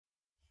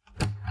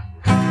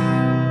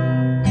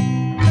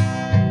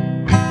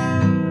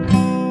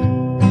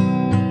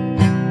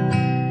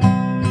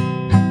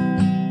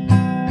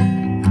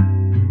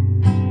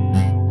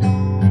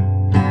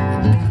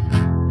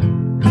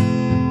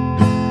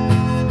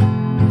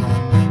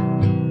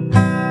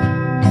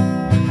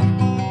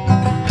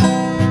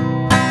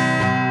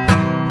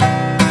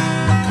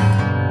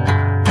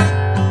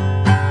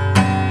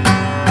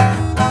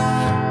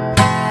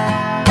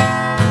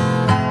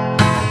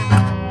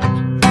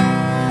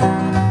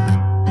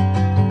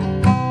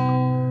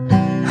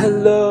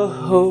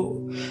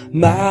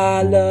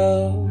my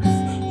love,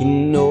 you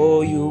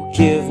know you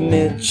give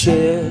me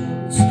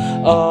chills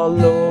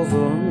all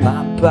over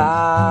my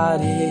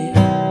body.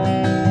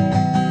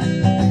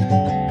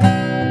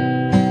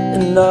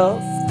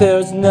 Enough,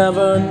 there's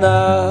never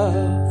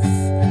enough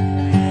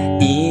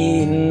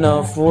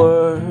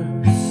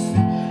words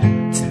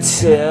to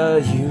tell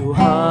you,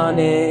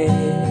 honey.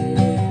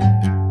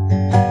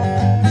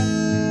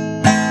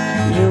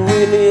 You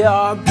really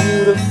are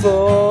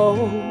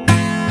beautiful,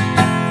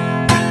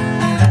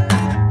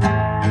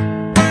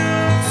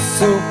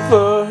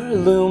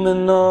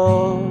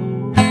 superluminal,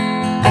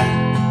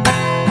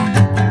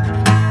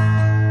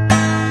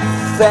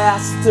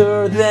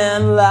 faster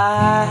than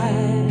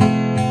light.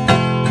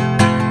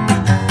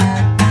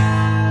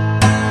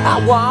 I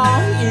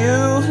want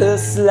you to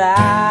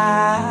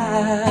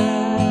slide.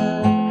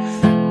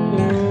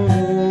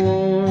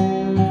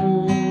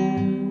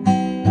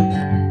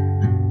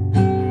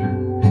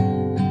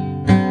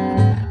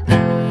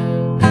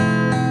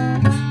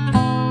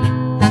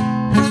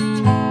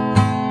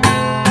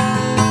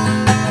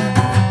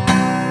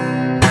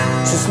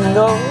 Just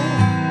know,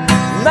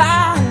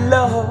 my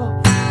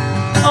love,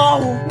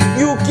 oh,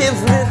 you give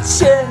me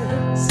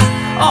chills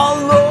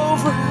all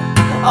over,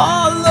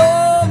 all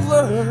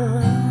over.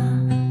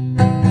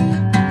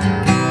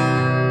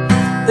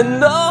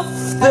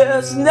 Enough,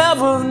 there's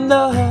never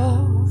enough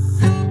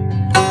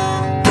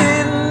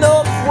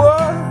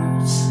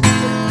words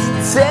to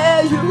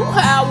tell you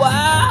how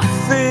I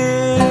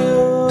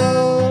feel.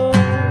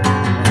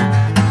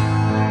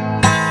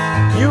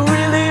 You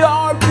really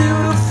are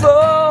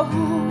beautiful,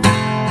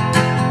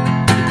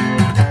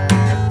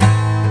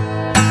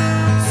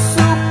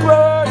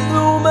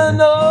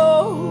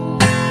 superluminal,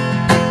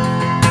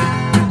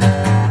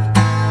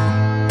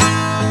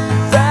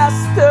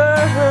 faster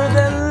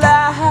than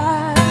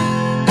light.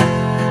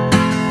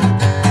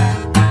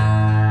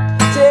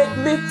 Take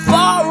me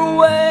far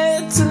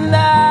away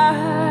tonight.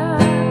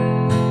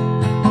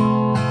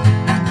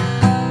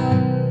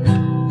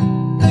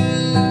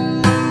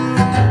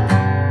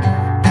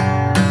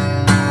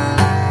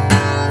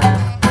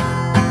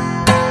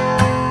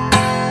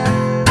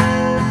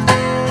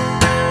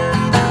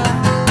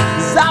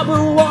 Cause I've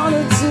been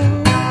wanting to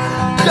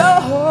go,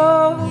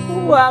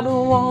 I've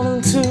been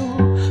wanting to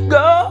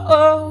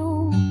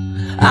go,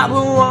 I've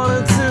been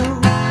wanting to,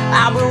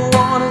 I've been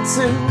wanting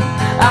to,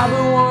 I've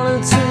been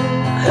wanting to,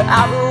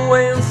 I've been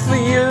waiting for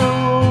you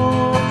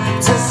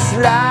to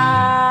slide.